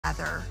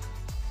together.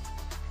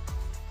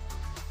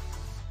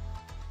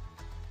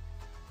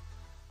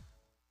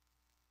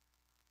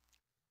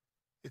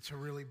 It's a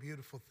really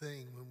beautiful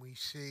thing when we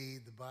see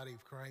the body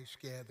of Christ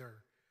gather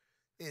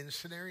in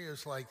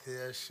scenarios like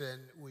this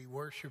and we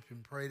worship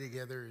and pray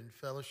together in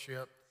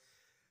fellowship.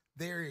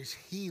 There is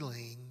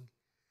healing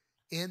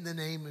in the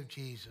name of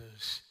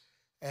Jesus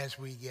as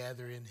we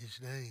gather in his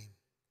name.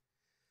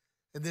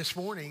 And this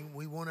morning,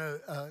 we want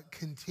to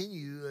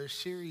continue a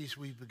series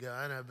we've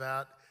begun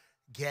about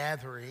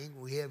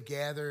gathering. We have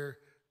gather,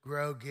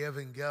 grow, give,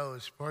 and go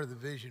as part of the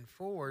vision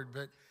forward,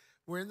 but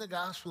we're in the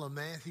Gospel of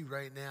Matthew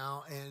right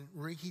now, and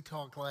Ricky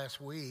talked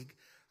last week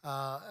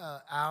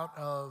out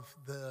of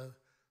the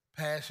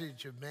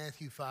passage of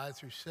Matthew 5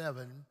 through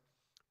 7,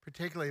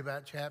 particularly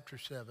about chapter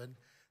 7.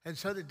 And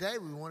so today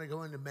we want to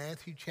go into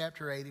Matthew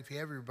chapter 8. If you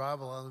have your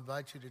Bible, I'll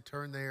invite you to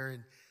turn there.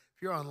 And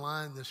if you're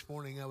online this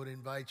morning, I would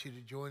invite you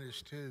to join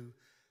us too,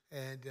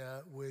 and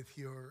with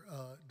your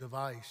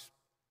device.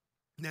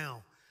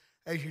 Now,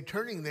 as you're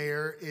turning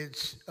there,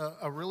 it's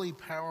a really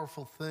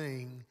powerful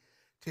thing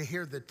to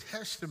hear the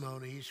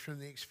testimonies from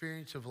the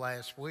experience of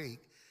last week.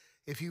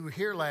 If you were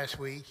here last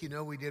week, you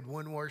know we did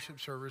one worship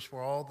service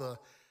where all the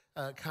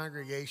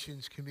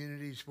congregations,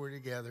 communities were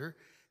together.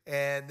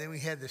 And then we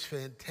had this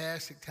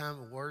fantastic time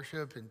of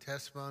worship and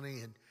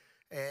testimony.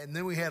 And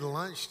then we had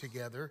lunch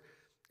together.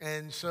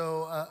 And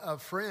so a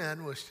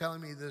friend was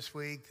telling me this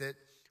week that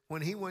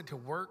when he went to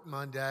work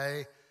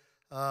Monday,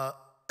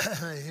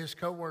 his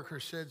coworker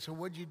said, "So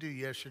what'd you do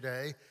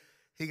yesterday?"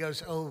 He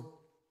goes, "Oh,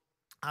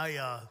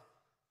 I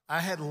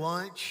had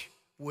lunch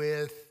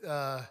with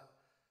a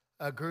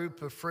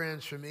group of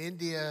friends from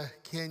India,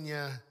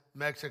 Kenya,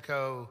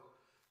 Mexico,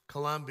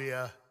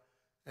 Colombia,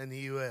 and the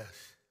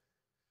U.S.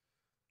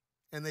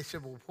 And they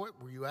said, "Well, what,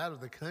 were you out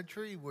of the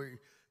country? Were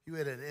you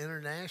at an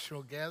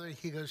international gathering?"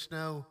 He goes,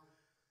 "No,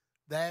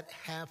 that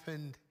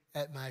happened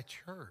at my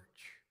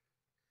church."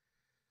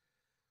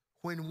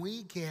 When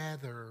we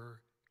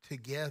gather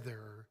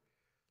together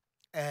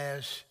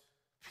as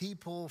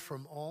people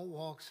from all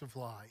walks of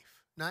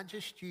life, not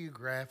just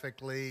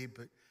geographically,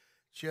 but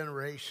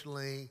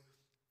generationally,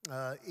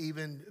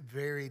 even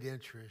varied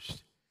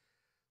interest,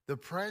 the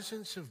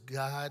presence of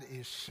God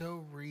is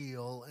so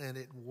real and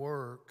at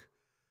work,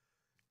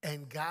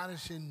 and God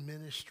is in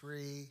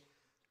ministry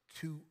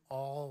to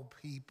all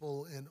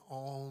people, and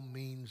all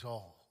means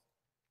all.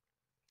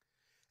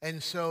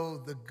 And so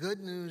the good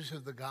news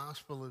of the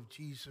gospel of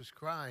Jesus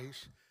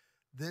Christ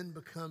then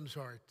becomes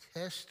our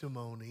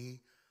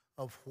testimony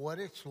of what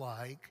it's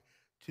like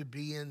to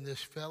be in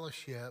this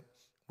fellowship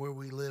where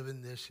we live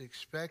in this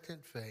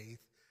expectant faith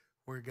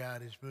where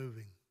God is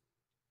moving.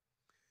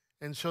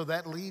 And so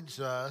that leads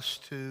us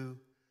to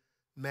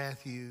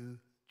Matthew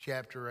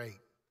chapter 8.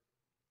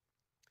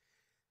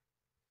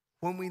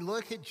 When we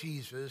look at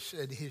Jesus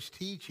and his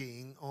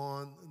teaching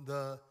on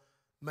the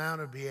Mount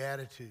of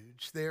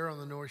Beatitudes there on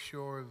the North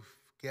Shore of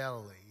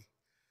Galilee,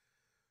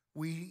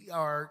 we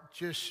are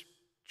just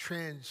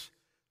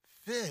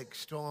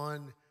transfixed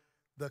on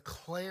the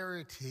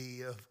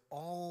clarity of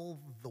all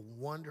the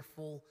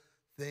wonderful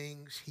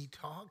things he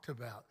talked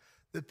about.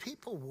 The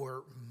people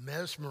were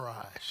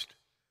mesmerized.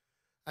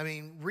 I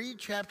mean, read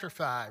chapter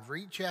 5,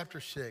 read chapter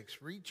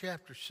 6, read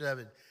chapter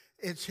 7.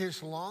 It's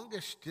his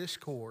longest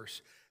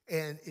discourse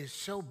and is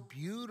so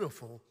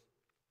beautiful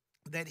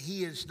that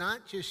he is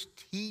not just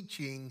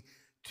teaching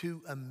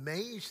to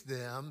amaze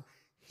them,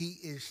 he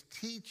is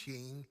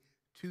teaching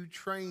to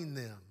train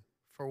them.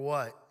 For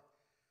what?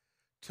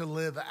 To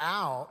live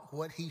out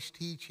what he's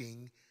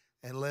teaching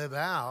and live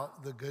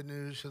out the good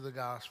news of the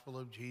gospel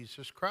of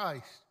Jesus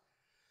Christ.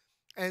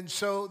 And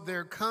so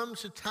there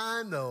comes a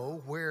time,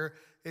 though, where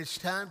it's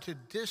time to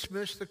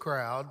dismiss the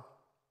crowd.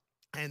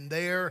 And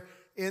there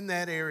in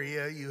that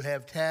area, you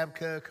have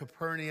Tabgha,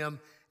 Capernaum,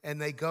 and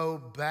they go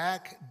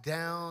back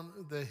down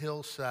the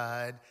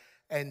hillside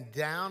and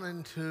down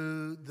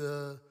into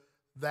the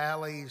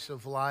valleys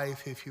of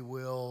life, if you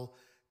will,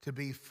 to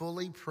be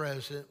fully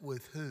present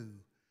with who?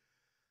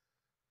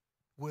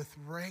 With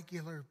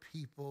regular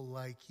people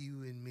like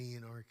you and me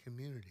in our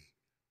community.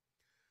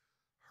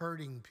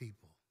 Hurting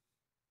people.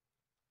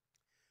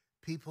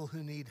 People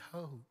who need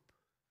hope.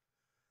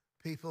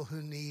 People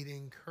who need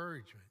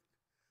encouragement.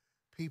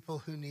 People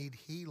who need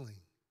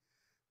healing.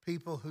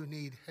 People who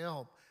need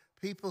help.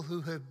 People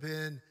who have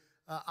been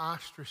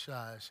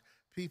ostracized.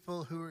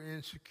 People who are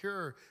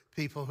insecure.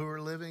 People who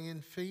are living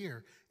in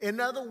fear. In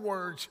other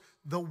words,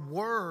 the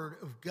Word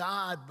of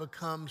God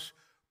becomes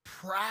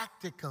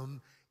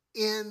practicum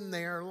in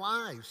their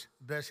lives.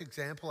 Best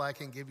example I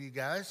can give you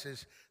guys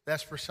is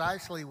that's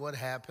precisely what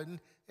happened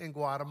in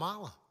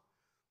Guatemala.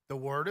 The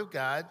Word of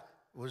God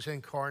was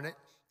incarnate,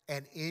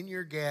 and in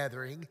your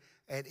gathering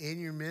and in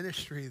your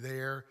ministry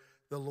there,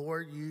 the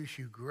Lord used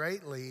you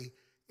greatly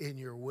in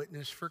your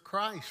witness for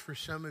Christ. For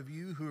some of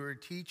you who are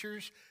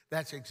teachers,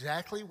 that's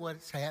exactly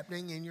what's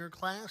happening in your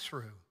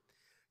classroom.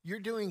 You're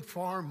doing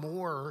far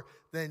more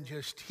than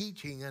just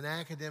teaching an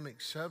academic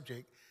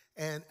subject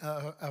and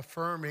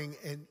affirming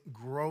and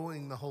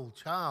growing the whole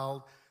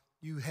child.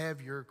 You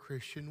have your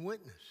Christian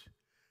witness.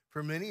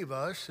 For many of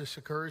us, this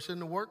occurs in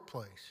the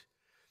workplace.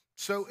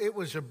 So it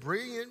was a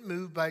brilliant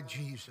move by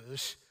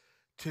Jesus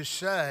to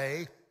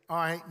say, all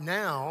right,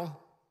 now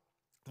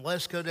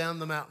let's go down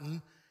the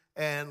mountain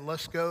and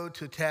let's go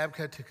to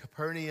Tabgha, to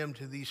Capernaum,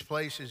 to these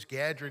places,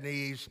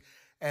 Gadarene,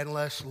 and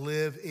let's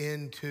live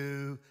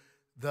into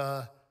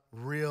the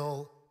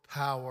real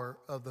power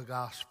of the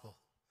gospel.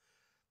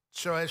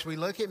 So as we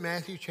look at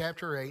Matthew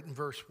chapter 8 and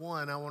verse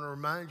 1, I want to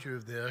remind you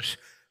of this.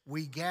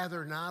 We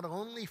gather not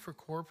only for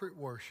corporate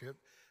worship,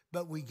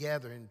 but we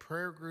gather in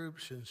prayer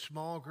groups and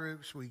small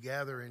groups. We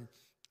gather in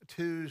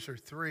twos or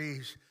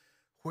threes.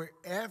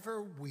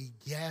 Wherever we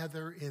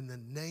gather in the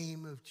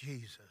name of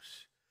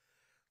Jesus,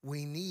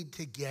 we need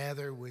to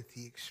gather with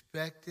the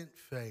expectant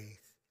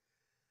faith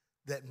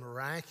that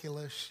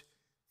miraculous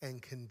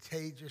and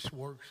contagious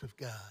works of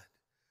God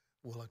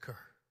will occur.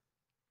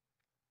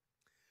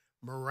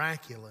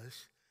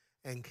 Miraculous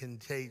and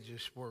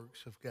contagious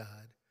works of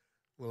God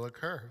will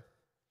occur.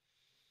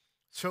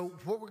 So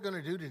what we're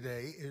going to do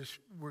today is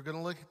we're going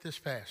to look at this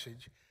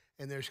passage,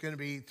 and there's going to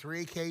be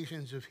 3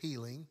 occasions of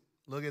healing.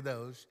 Look at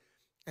those.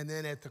 And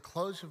then at the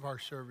close of our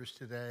service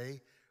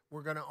today,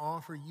 we're going to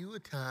offer you a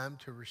time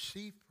to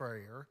receive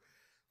prayer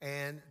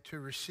and to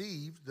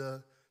receive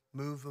the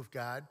move of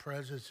God,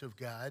 presence of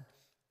God,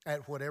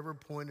 at whatever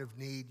point of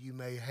need you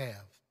may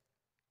have.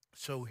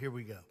 So here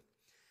we go.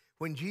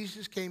 When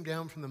Jesus came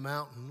down from the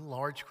mountain,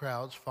 large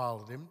crowds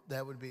followed him.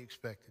 That would be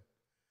expected.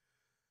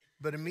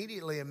 But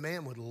immediately a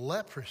man with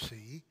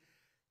leprosy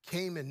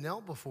came and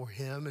knelt before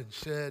him and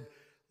said,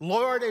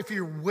 Lord, if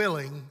you're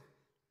willing,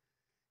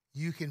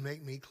 you can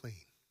make me clean.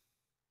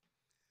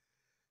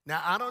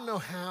 Now, I don't know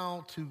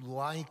how to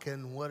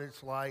liken what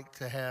it's like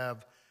to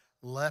have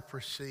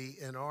leprosy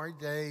in our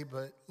day,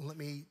 but let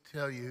me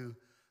tell you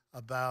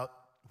about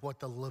what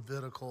the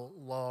Levitical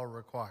law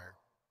required.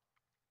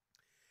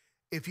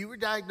 If you were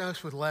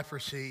diagnosed with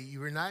leprosy,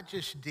 you were not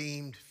just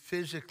deemed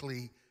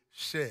physically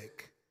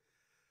sick,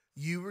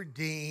 you were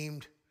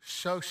deemed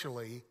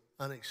socially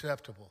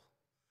unacceptable.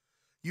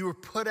 You were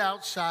put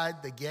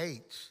outside the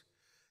gates.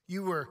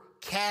 You were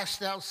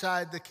cast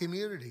outside the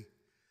community.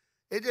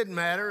 It didn't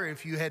matter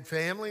if you had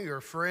family or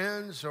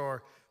friends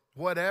or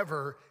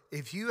whatever.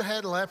 If you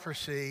had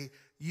leprosy,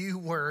 you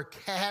were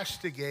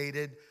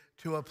castigated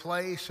to a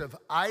place of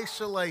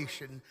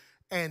isolation,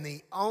 and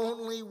the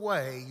only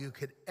way you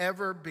could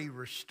ever be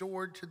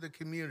restored to the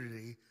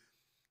community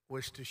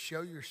was to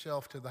show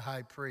yourself to the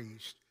high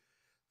priest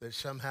that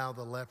somehow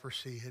the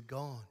leprosy had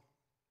gone.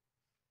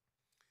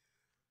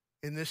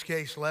 In this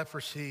case,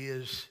 leprosy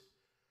is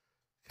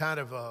kind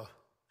of a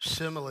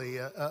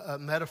simile, a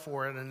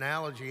metaphor, an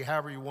analogy,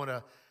 however you want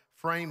to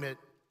frame it,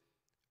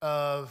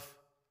 of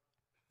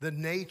the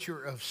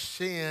nature of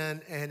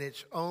sin and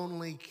its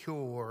only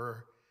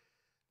cure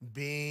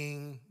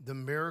being the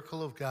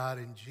miracle of God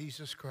in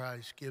Jesus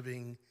Christ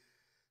giving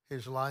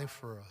his life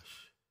for us.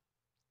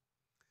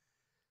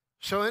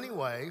 So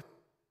anyway,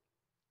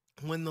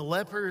 when the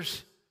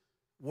lepers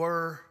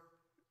were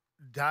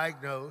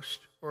diagnosed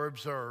or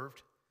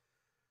observed,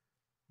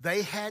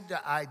 they had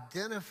to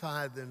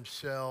identify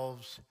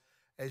themselves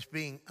as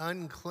being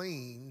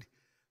unclean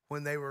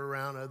when they were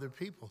around other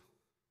people.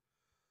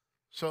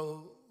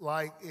 So,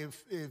 like,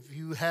 if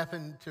you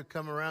happened to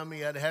come around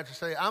me, I'd have to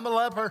say, I'm a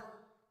leper.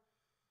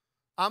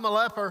 I'm a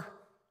leper.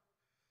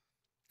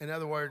 In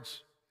other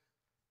words,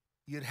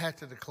 you'd have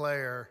to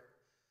declare,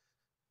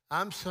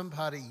 I'm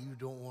somebody you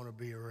don't want to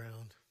be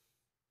around.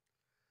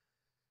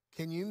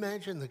 Can you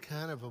imagine the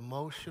kind of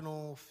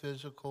emotional,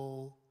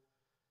 physical,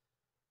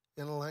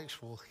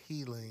 intellectual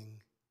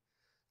healing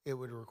it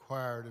would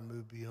require to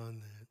move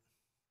beyond that?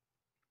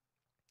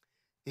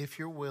 If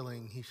you're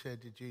willing, he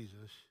said to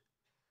Jesus,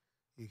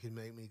 you can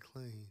make me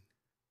clean.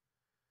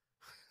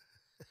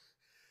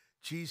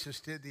 Jesus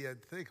did the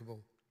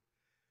unthinkable.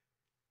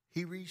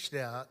 He reached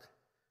out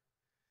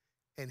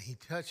and he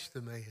touched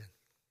the man.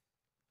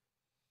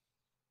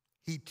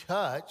 He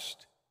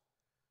touched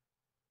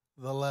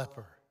the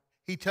leper.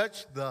 He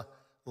touched the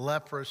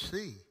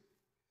leprosy.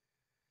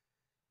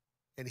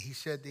 And he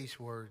said these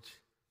words,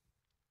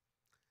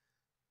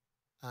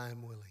 I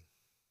am willing.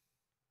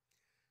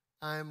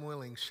 I am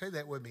willing. Say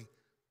that with me.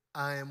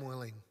 I am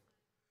willing.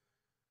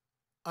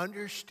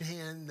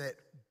 Understand that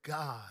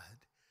God,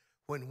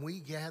 when we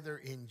gather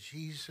in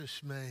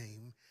Jesus'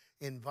 name,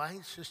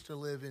 invites us to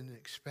live in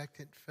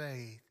expectant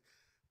faith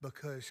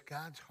because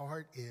God's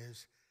heart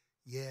is,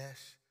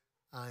 yes,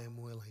 I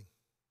am willing.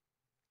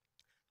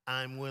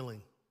 I'm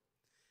willing.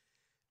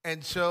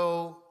 And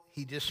so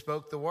he just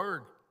spoke the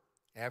word.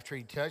 After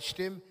he touched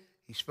him,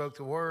 he spoke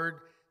the word.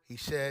 He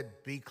said,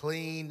 be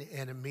clean,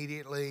 and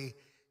immediately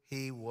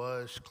he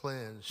was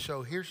cleansed.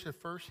 So here's the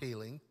first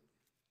healing,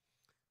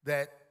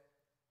 that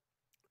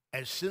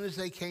as soon as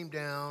they came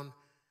down,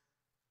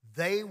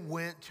 they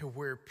went to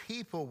where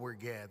people were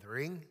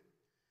gathering.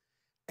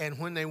 And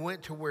when they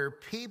went to where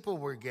people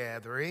were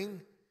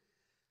gathering,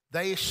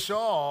 they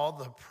saw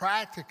the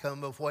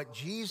practicum of what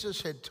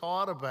Jesus had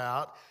taught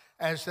about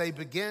as they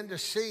began to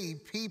see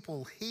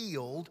people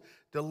healed,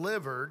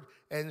 delivered,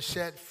 and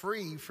set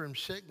free from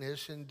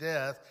sickness and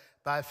death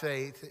by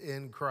faith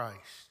in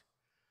Christ.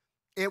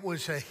 It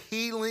was a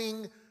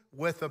healing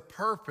with a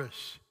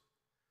purpose.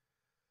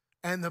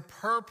 And the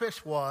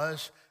purpose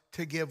was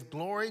to give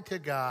glory to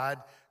God,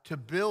 to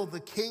build the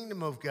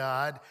kingdom of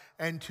God,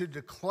 and to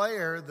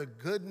declare the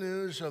good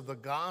news of the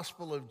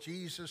gospel of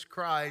Jesus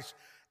Christ.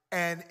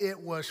 And it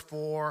was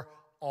for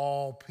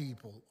all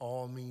people.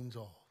 All means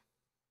all.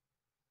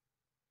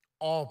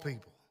 All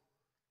people.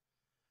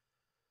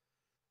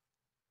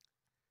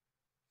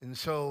 And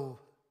so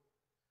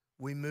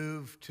we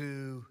move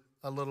to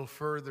a little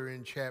further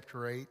in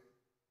chapter 8,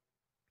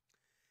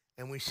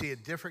 and we see a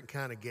different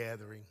kind of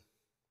gathering.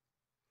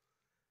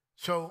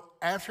 So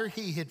after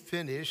he had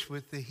finished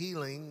with the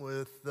healing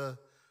with the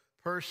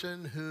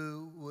person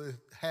who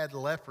had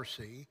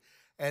leprosy,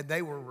 and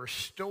they were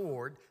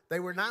restored, they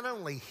were not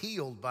only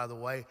healed, by the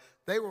way,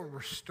 they were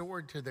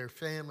restored to their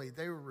family,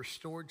 they were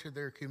restored to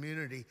their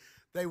community,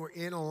 they were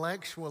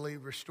intellectually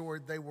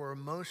restored, they were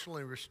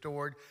emotionally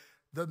restored.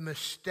 The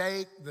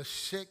mistake, the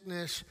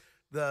sickness,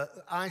 the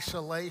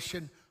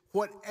isolation,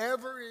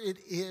 whatever it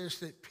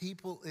is that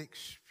people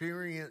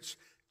experience,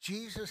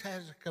 Jesus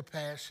has a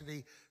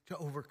capacity to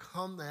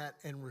overcome that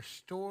and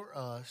restore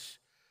us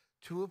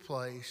to a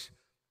place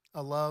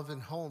of love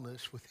and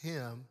wholeness with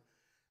him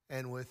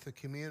and with the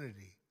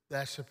community.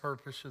 That's the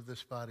purpose of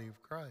this body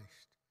of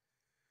Christ,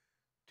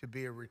 to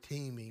be a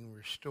redeeming,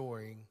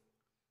 restoring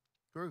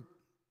group.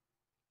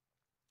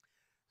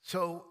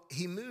 So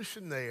he moves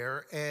from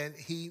there and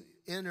he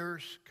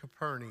enters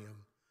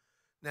Capernaum.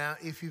 Now,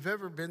 if you've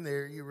ever been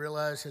there, you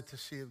realize at the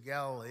Sea of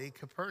Galilee,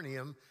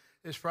 Capernaum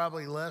is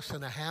probably less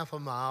than a half a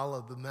mile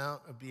of the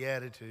Mount of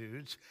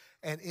Beatitudes.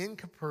 And in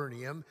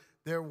Capernaum,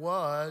 there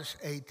was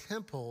a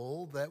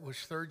temple that was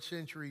 3rd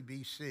century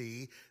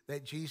BC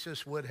that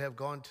Jesus would have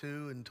gone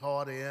to and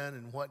taught in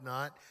and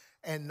whatnot.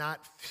 And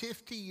not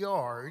 50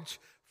 yards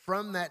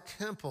from that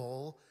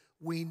temple,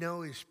 we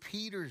know is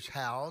Peter's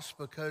house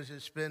because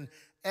it's been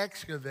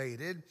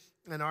excavated.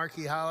 And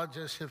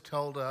archaeologists have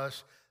told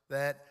us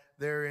that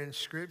there are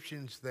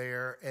inscriptions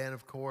there. And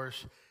of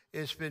course,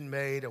 it's been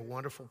made a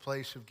wonderful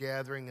place of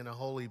gathering and a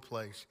holy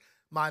place.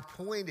 My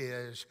point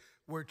is,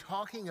 we're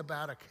talking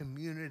about a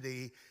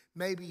community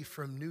maybe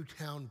from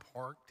Newtown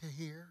Park to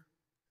here.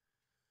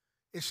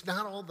 It's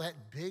not all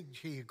that big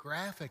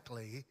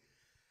geographically.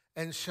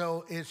 And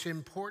so it's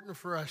important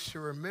for us to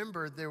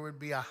remember there would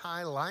be a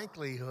high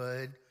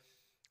likelihood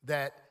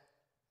that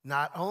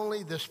not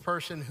only this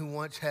person who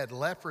once had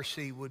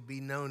leprosy would be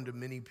known to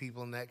many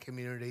people in that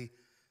community,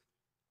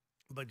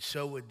 but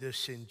so would this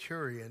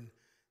centurion,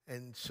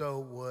 and so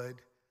would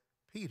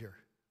Peter.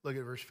 Look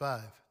at verse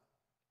 5.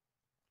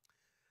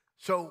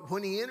 So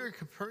when he entered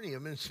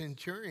Capernaum, a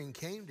centurion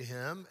came to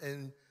him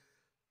and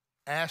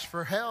asked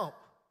for help.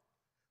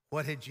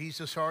 What had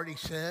Jesus already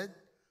said?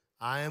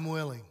 I am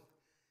willing.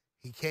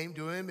 He came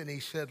to him and he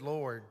said,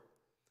 Lord,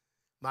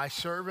 my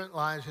servant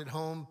lies at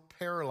home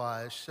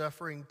paralyzed,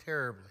 suffering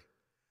terribly.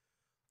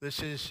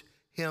 This is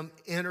him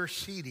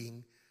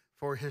interceding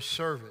for his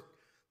servant.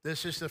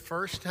 This is the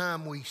first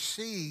time we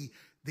see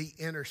the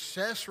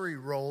intercessory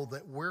role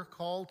that we're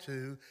called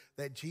to,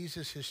 that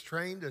Jesus has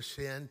trained us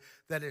in,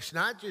 that it's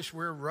not just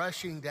we're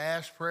rushing to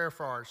ask prayer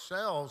for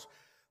ourselves.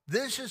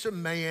 This is a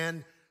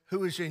man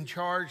who is in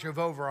charge of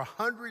over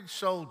 100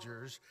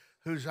 soldiers,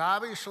 who's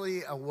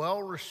obviously a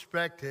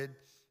well-respected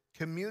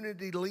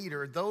community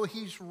leader. Though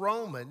he's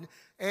Roman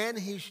and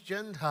he's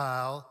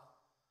Gentile,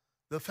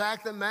 the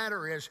fact of the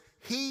matter is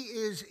he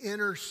is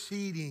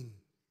interceding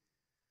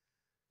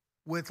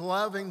with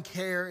love and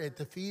care at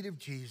the feet of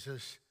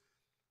Jesus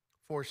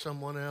for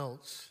someone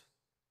else.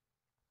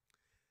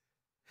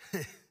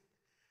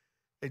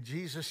 And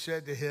Jesus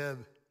said to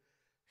him,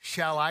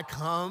 shall I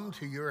come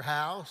to your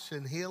house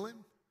and heal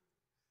him?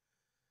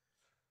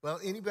 Well,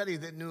 anybody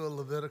that knew a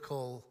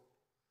Levitical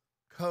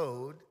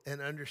code and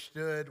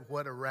understood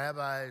what a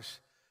rabbi's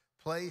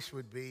place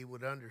would be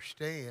would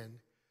understand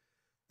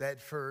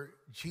that for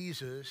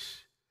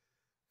Jesus,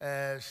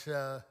 as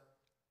a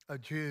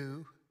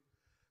Jew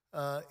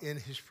in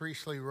his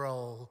priestly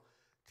role,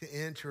 to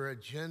enter a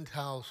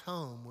Gentile's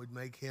home would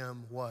make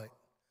him what?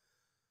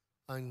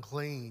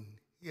 Unclean.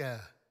 Yeah.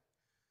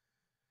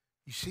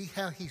 You see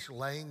how he's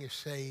laying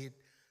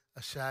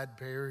aside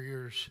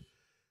barriers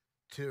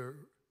to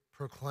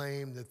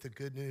proclaim that the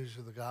good news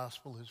of the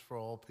gospel is for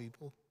all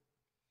people?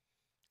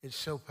 It's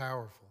so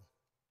powerful.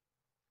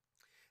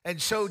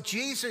 And so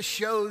Jesus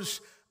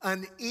shows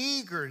an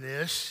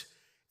eagerness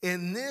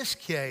in this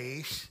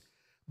case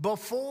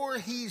before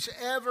he's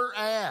ever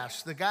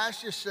asked. The guy's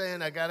just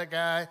saying, I got a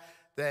guy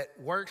that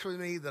works with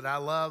me that I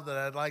love, that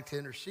I'd like to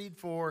intercede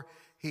for.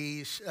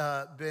 He's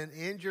been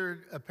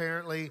injured,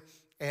 apparently,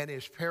 and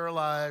is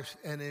paralyzed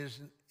and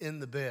is in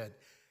the bed.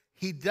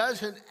 He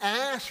doesn't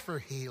ask for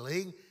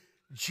healing.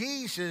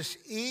 Jesus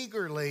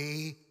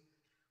eagerly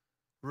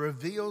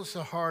reveals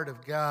the heart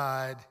of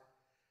God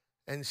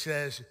and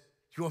says, do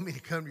you want me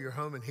to come to your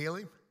home and heal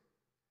him?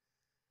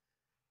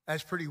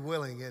 That's pretty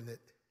willing, isn't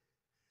it?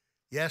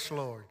 Yes,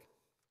 Lord.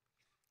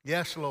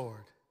 Yes,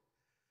 Lord.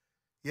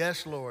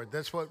 Yes, Lord.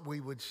 That's what we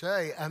would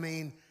say. I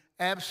mean,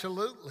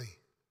 absolutely.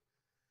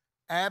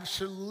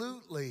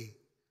 Absolutely.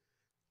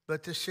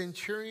 But the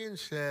centurion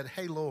said,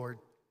 hey, Lord,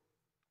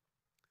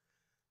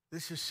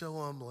 this is so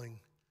humbling.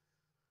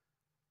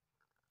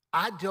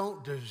 I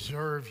don't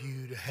deserve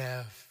you to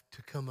have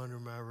to come under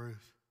my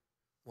roof.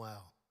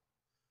 Wow.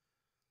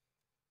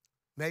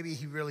 Maybe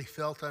he really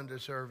felt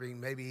undeserving.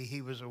 Maybe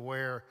he was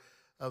aware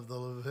of the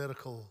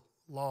Levitical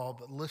law.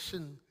 But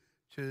listen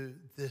to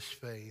this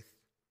faith.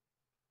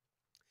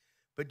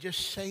 But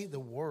just say the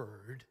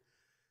word,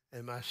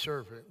 and my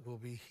servant will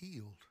be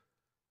healed.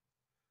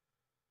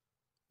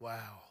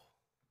 Wow.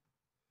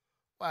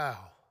 Wow.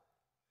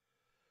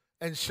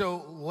 And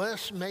so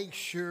let's make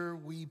sure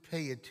we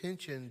pay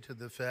attention to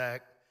the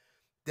fact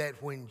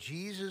that when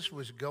Jesus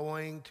was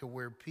going to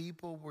where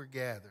people were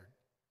gathered,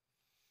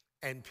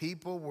 and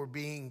people were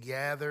being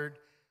gathered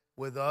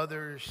with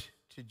others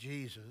to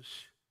Jesus,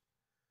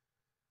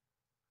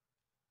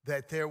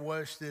 that there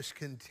was this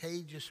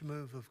contagious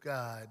move of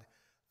God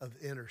of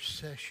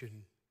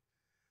intercession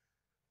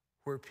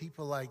where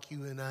people like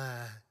you and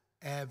I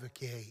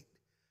advocate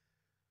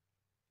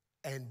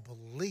and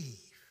believe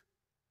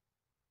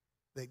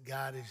that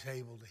God is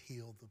able to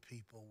heal the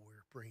people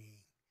we're bringing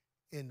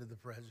into the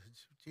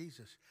presence of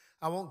Jesus.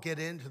 I won't get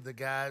into the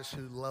guys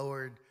who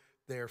lowered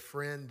their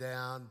friend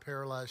down,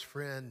 paralyzed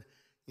friend,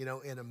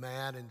 in a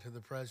mat into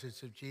the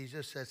presence of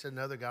Jesus. That's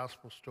another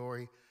gospel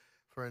story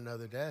for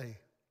another day.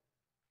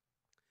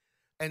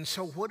 And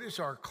so what is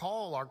our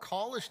call? Our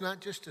call is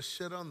not just to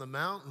sit on the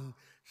mountain and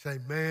say,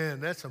 man,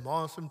 that's some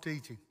awesome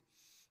teaching,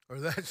 or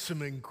that's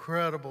some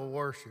incredible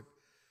worship,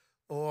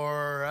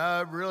 or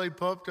I'm really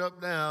pumped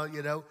up now,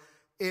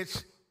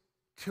 It's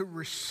to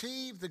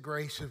receive the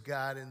grace of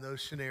God in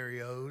those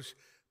scenarios,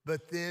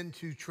 but then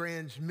to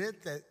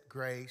transmit that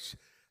grace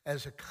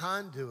as a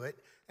conduit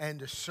and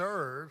to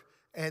serve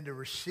and to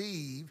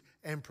receive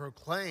and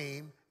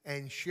proclaim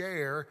and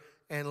share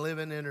and live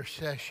in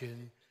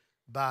intercession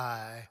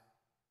by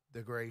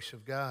the grace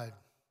of God.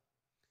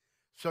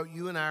 So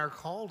you and I are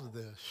called to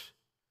this.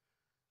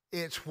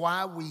 It's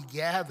why we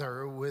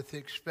gather with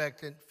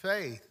expectant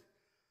faith.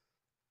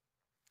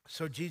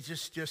 So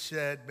Jesus just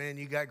said, man,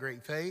 you got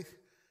great faith.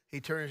 He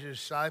turned to his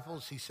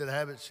disciples. He said, I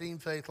haven't seen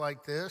faith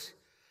like this.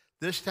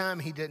 This time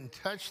he didn't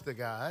touch the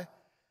guy.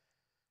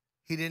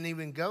 He didn't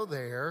even go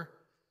there.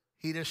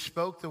 He just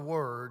spoke the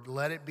word,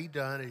 let it be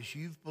done as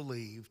you've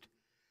believed,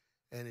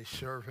 and his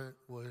servant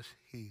was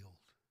healed.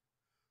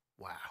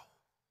 Wow.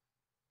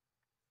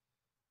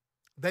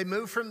 They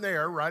moved from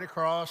there right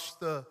across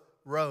the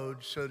road,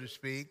 so to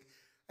speak,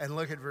 and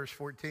look at verse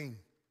 14.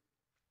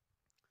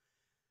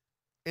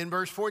 In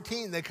verse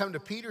 14, they come to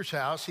Peter's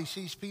house. He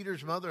sees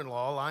Peter's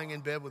mother-in-law lying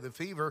in bed with a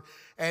fever,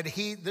 and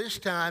this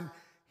time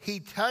he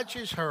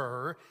touches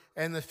her,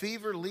 and the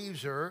fever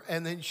leaves her,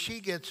 and then she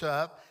gets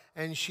up,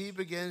 and she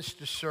begins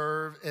to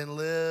serve and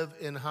live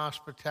in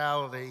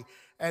hospitality.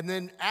 And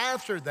then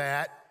after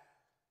that,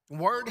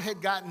 word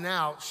had gotten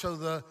out, so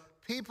the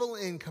people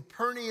in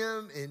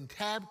Capernaum, in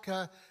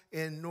Tabgha,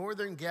 in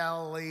northern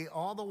Galilee,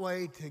 all the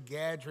way to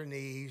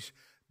Gadarene,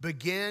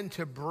 began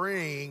to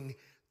bring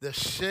the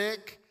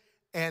sick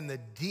and the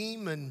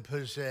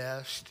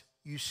demon-possessed.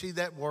 You see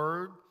that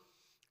word?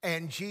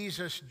 And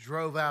Jesus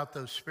drove out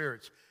those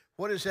spirits.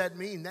 What does that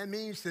mean? That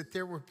means that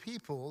there were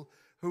people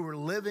who were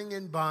living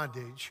in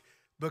bondage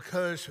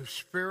because of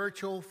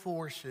spiritual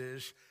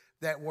forces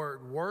that were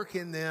at work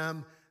in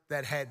them,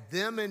 that had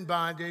them in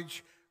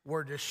bondage,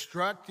 were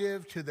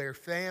destructive to their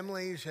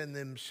families and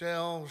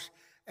themselves,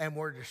 and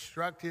were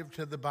destructive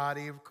to the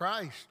body of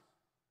Christ.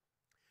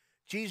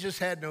 Jesus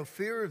had no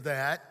fear of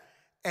that,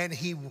 and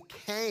he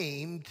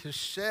came to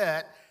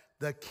set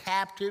the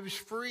captives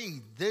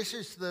free. This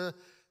is the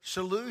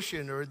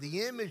solution or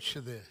the image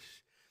to this.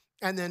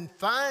 And then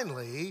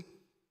finally,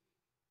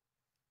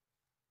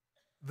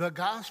 the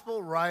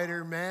gospel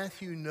writer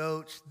Matthew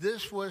notes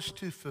this was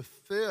to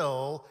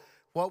fulfill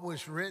what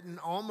was written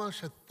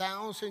almost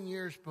 1,000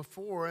 years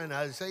before in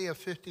Isaiah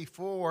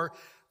 54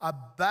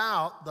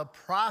 about the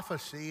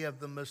prophecy of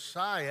the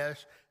Messiah,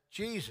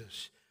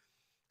 Jesus.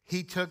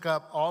 He took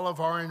up all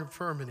of our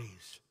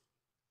infirmities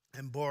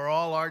and bore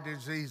all our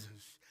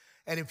diseases.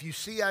 And if you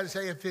see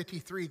Isaiah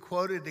 53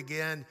 quoted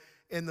again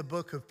in the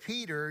book of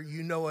Peter,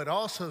 you know it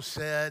also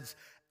says,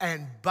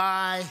 and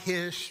by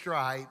his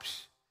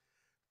stripes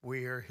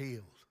we are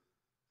healed.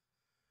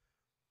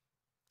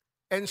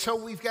 And so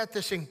we've got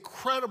this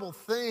incredible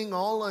thing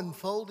all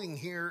unfolding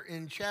here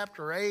in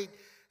chapter 8,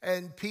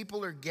 and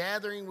people are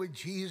gathering with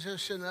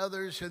Jesus and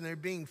others, and they're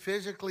being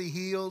physically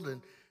healed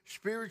and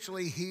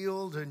spiritually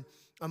healed and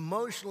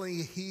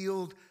emotionally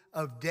healed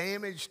of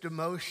damaged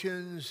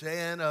emotions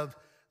and of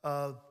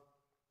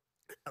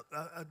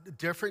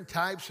different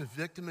types of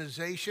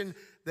victimization.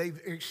 They're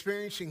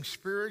experiencing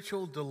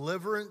spiritual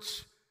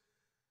deliverance.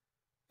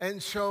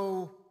 And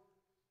so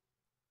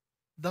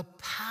the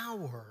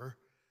power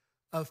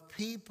of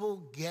people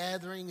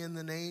gathering in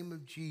the name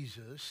of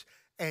Jesus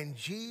and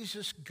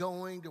Jesus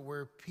going to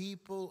where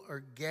people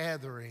are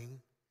gathering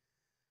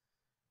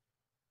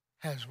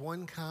has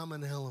one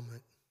common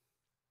element.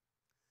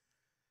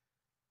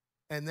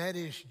 And that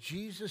is,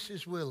 Jesus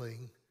is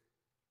willing,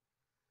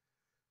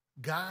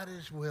 God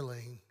is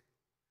willing,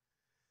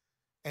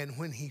 and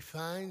when he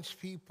finds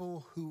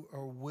people who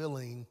are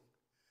willing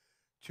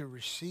to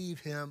receive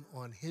him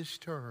on his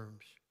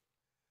terms,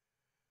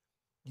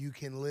 you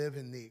can live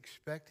in the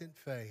expectant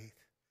faith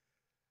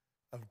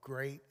of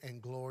great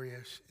and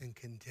glorious and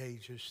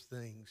contagious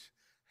things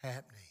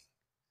happening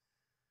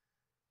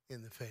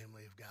in the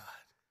family of God.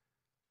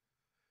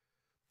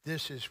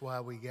 This is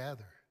why we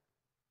gather.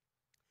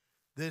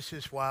 This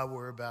is why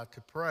we're about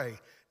to pray.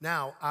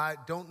 Now, I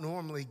don't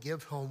normally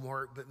give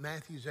homework, but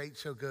Matthew's 8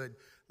 so good.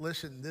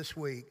 Listen, this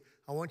week,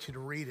 I want you to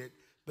read it,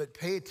 but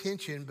pay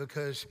attention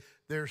because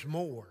there's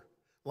more.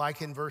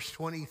 Like in verse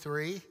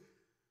 23,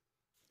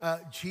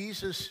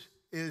 Jesus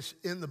is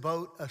in the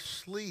boat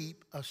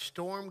asleep. A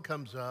storm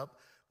comes up.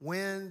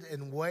 Wind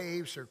and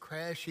waves are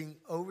crashing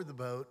over the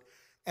boat.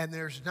 And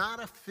there's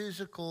not a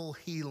physical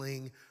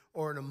healing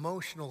or an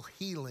emotional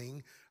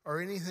healing or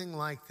anything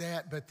like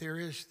that, but there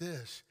is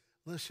this.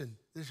 Listen,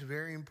 this is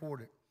very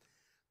important.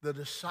 The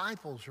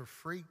disciples are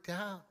freaked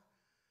out.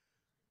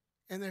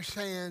 And they're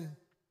saying,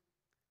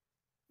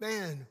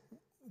 man,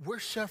 we're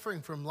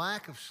suffering from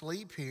lack of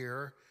sleep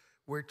here.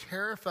 We're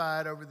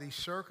terrified over these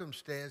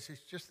circumstances.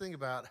 Just think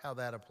about how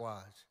that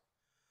applies.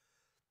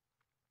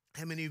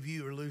 How many of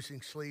you are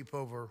losing sleep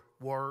over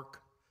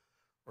work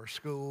or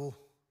school,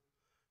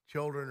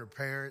 children or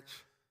parents,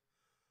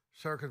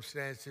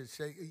 circumstances?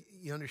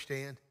 You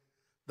understand?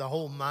 The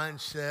whole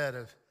mindset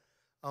of,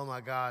 oh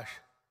my gosh,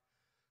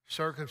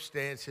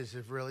 circumstances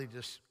have really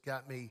just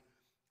got me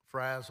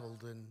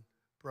frazzled and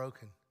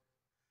broken.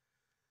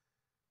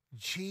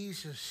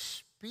 Jesus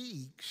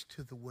speaks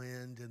to the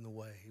wind and the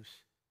waves,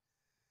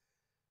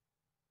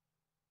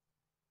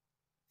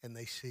 and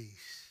they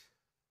cease.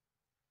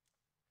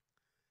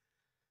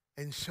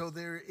 And so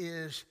there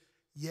is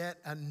yet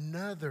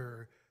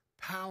another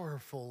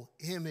powerful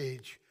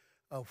image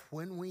of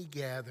when we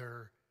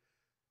gather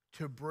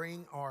to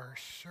bring our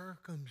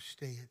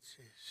circumstances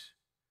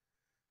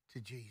to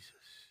Jesus,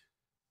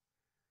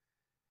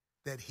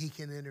 that he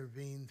can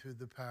intervene through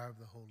the power of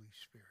the Holy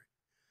Spirit.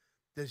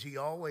 Does he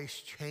always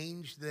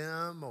change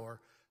them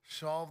or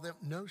solve them?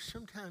 No,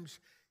 sometimes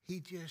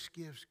he just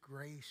gives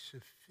grace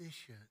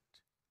sufficient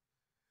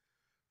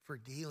for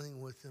dealing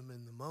with them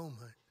in the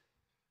moment.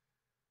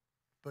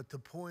 But the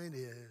point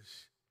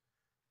is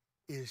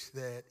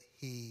that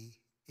he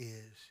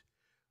is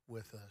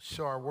with us.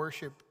 So our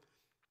worship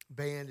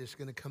band is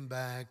going to come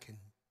back, and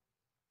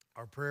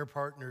our prayer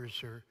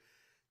partners are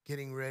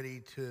getting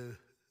ready to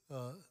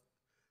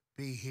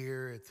be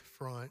here at the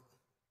front.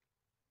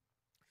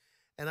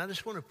 And I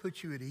just want to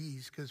put you at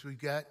ease because we've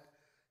got,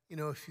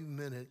 a few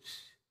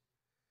minutes.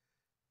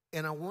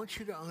 And I want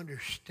you to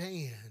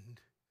understand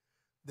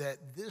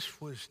that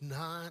this was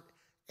not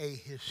a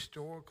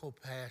historical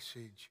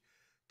passage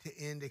to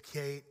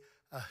indicate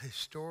a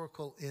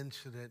historical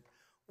incident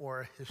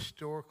or a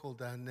historical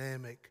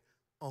dynamic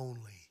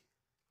only.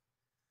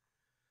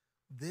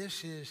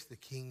 This is the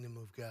kingdom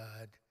of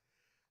God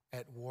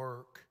at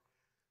work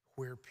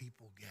where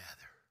people gather.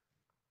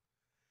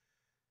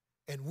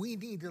 And we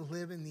need to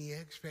live in the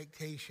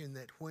expectation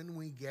that when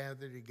we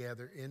gather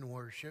together in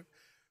worship,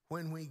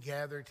 when we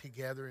gather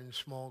together in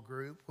small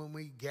group, when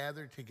we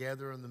gather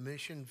together on the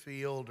mission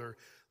field, or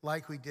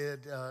like we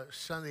did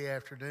Sunday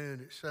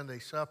afternoon at Sunday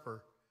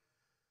supper,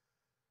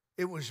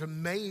 it was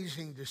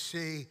amazing to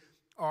see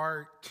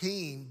our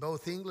team,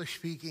 both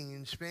English-speaking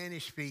and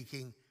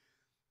Spanish-speaking,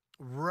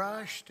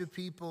 rush to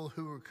people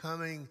who were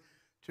coming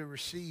to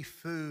receive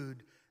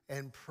food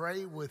and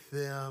pray with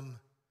them,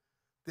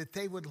 that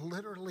they would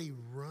literally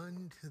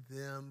run to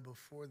them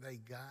before they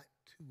got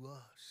to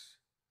us.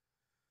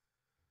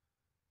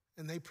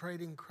 And they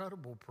prayed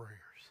incredible prayers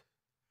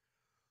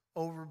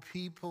over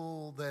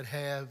people that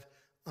have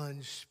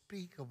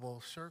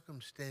unspeakable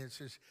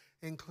circumstances,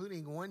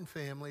 including one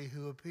family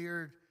who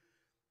appeared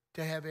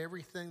to have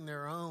everything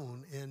their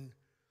own in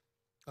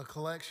a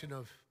collection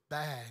of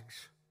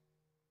bags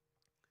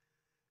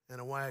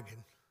and a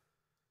wagon.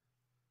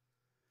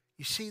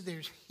 You see,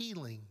 there's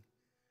healing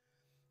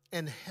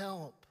and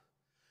help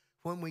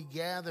when we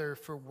gather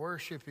for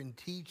worship and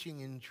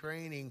teaching and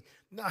training,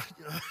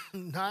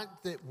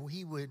 not that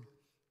we would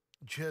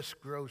just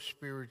grow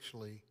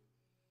spiritually,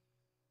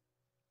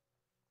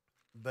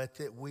 but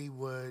that we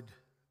would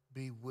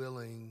be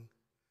willing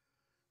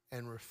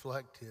and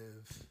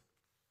reflective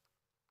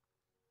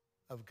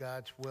of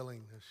God's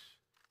willingness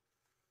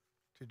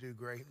to do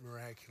great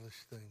miraculous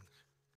things.